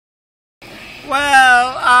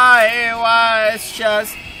Well, I was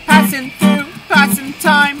just passing through, passing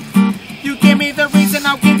time. You give me the reason,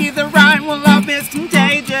 I'll give you the rhyme. Well, love is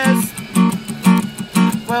contagious.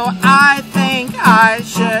 Well, I think I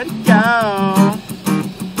should go.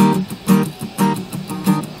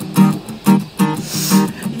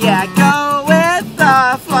 Yeah, go with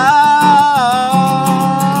the flow.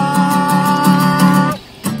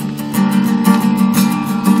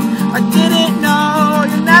 I didn't know,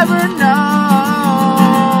 you never know.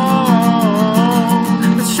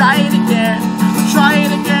 Let's try it again, try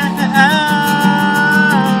it again.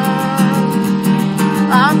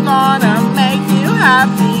 I'm gonna make you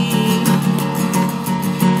happy.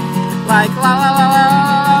 Like la la la la.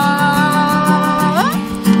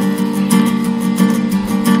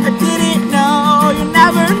 I didn't know, you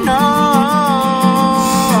never know.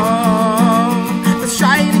 Let's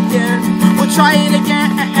try it again, we'll try it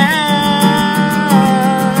again.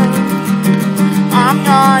 I'm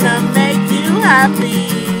gonna make you happy.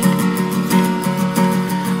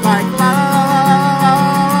 Like la la la la.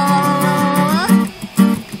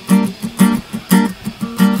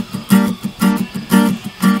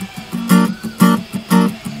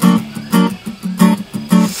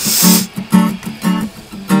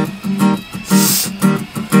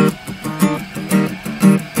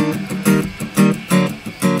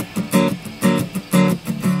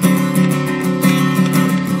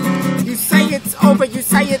 You say it's over, you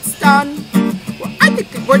say it's done. Well, I think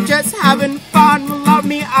that we're just having fun. Love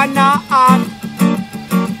me or not,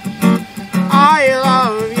 I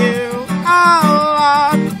love you a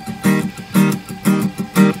lot.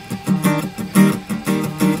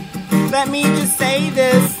 Let me just say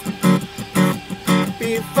this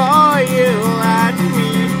before you let me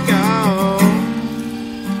go.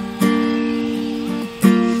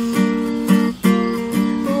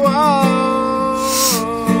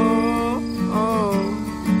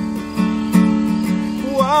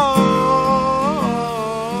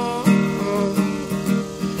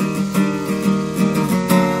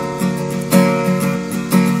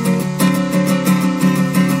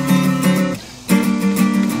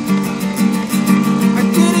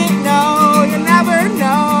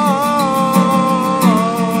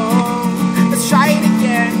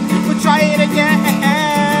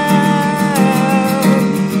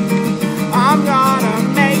 I'm gonna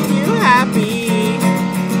make you happy.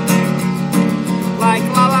 Like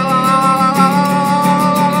la la la la la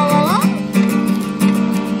la la la la.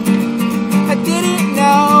 I didn't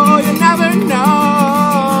know, you never know.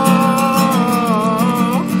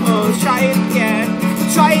 Oh, try it again,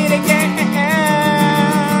 try it again.